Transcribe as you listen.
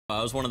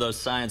I was one of those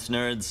science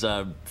nerds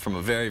from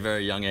a very,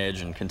 very young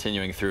age and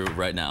continuing through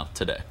right now,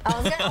 today. I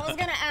was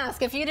gonna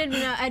ask. If you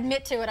didn't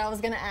admit to it, I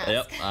was gonna ask.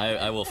 Yep,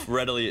 I will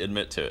readily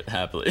admit to it,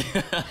 happily.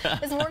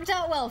 This worked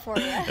out well for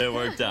you. It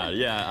worked out,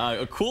 yeah.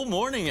 A cool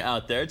morning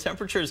out there.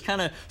 Temperature is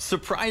kind of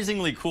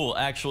surprisingly cool,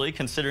 actually,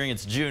 considering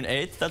it's June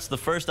 8th. That's the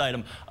first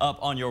item up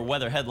on your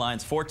weather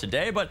headlines for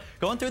today. But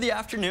going through the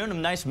afternoon, a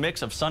nice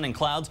mix of sun and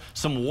clouds,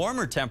 some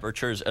warmer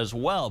temperatures as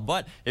well.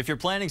 But if you're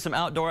planning some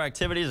outdoor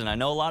activities, and I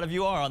know a lot of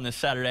you are on this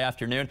Saturday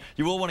afternoon,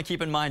 you will want to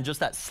keep in mind just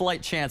that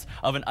slight chance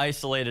of an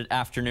isolated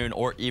afternoon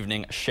or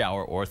evening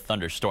shower or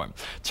thunderstorm.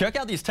 Check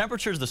out these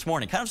temperatures this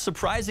morning. Kind of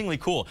surprisingly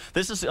cool.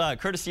 This is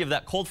courtesy of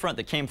that cold front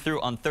that came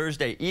through on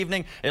Thursday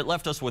evening. It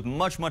left us with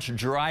much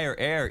drier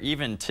air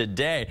even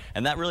today,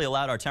 and that really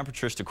allowed our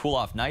temperatures to cool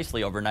off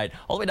nicely overnight,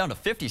 all the way down to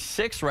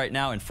 56 right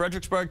now in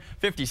Fredericksburg,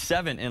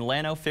 57 in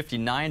Llano,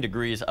 59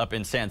 degrees up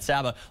in San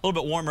Saba, a little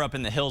bit warmer up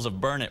in the hills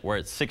of Burnet where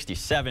it's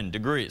 67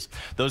 degrees.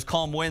 Those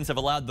calm winds have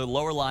allowed the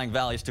lower lying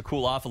valleys to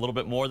cool off a little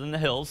bit more than the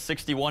hills.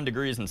 61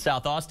 degrees in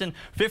South Austin,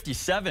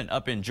 57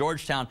 up in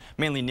Georgetown,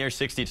 mainly near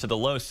 60 to the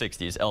low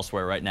 60s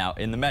elsewhere right now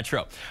in the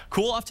metro.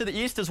 Cool off to the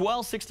east as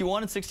well,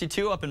 61 and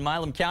 62 up in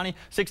Milam County,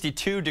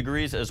 62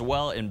 degrees as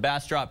well in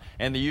Bastrop,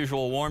 and the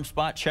usual warm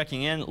spot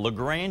checking in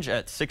LaGrange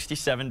at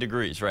 67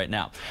 degrees right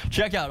now.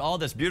 Check out all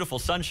this beautiful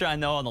sunshine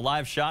though on the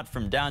live shot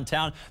from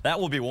downtown. That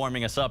will be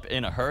warming us up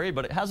in a hurry,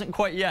 but it hasn't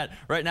quite yet.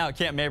 Right now at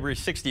Camp Mabry,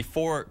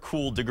 64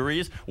 cool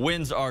degrees.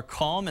 Winds are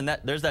calm, and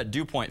there's that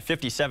dew point,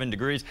 57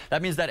 degrees.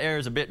 That means that air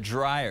is a bit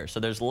drier, so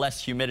there's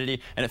less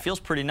humidity, and it feels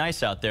pretty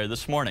nice out there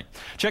this morning.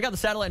 Check out the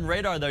satellite and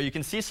radar, though. You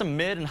can see some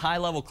mid and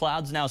high-level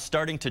clouds now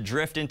starting to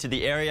drift into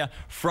the area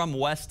from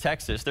West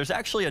Texas. There's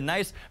actually a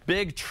nice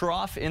big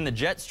trough in the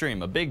jet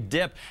stream, a big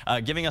dip,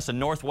 giving us a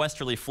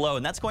northwesterly flow,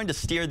 and that's going to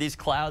steer these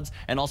clouds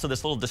and also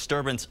this little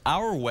disturbance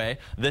our way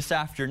this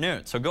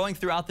afternoon. So going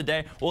throughout the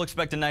day, we'll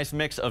expect a nice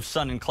mix of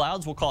sun and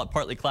clouds. We'll call it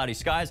partly cloudy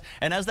skies,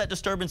 and as that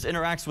disturbance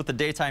interacts with the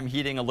daytime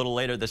heating a little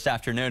later this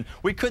afternoon,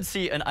 we could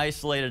see an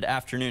isolated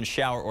afternoon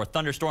shower or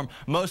thunderstorm.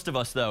 Most of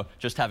us, though,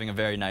 just having a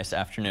very nice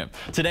afternoon.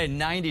 Today,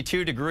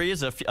 92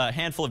 degrees, a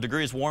handful of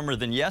degrees warmer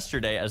than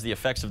yesterday as the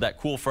effects of that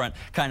cool front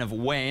kind of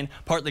wane.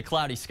 Partly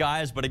cloudy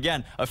skies, but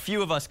again, a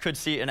few of us could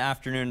see an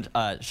afternoon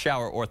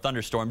shower or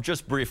thunderstorm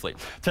just briefly.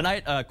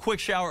 Tonight, a quick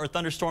shower or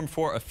thunderstorm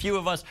for a few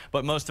of us,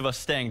 but most of us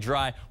staying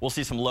dry. We'll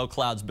see some low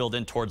clouds build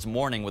in towards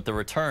morning with the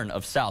return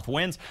of south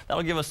winds.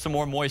 That'll give us some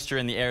more moisture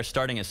in the air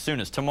starting as soon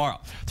as tomorrow.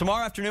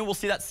 Tomorrow afternoon, we'll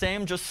see that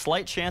same just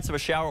slight chance of a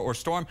shower or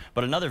storm,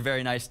 but another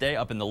very nice day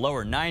up in the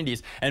lower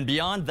 90s. And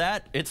beyond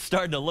that, it's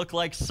starting to look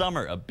like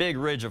summer. A big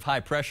ridge of high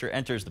pressure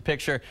enters the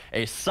picture.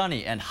 A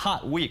sunny and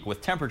hot week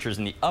with temperatures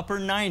in the upper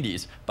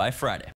 90s by Friday.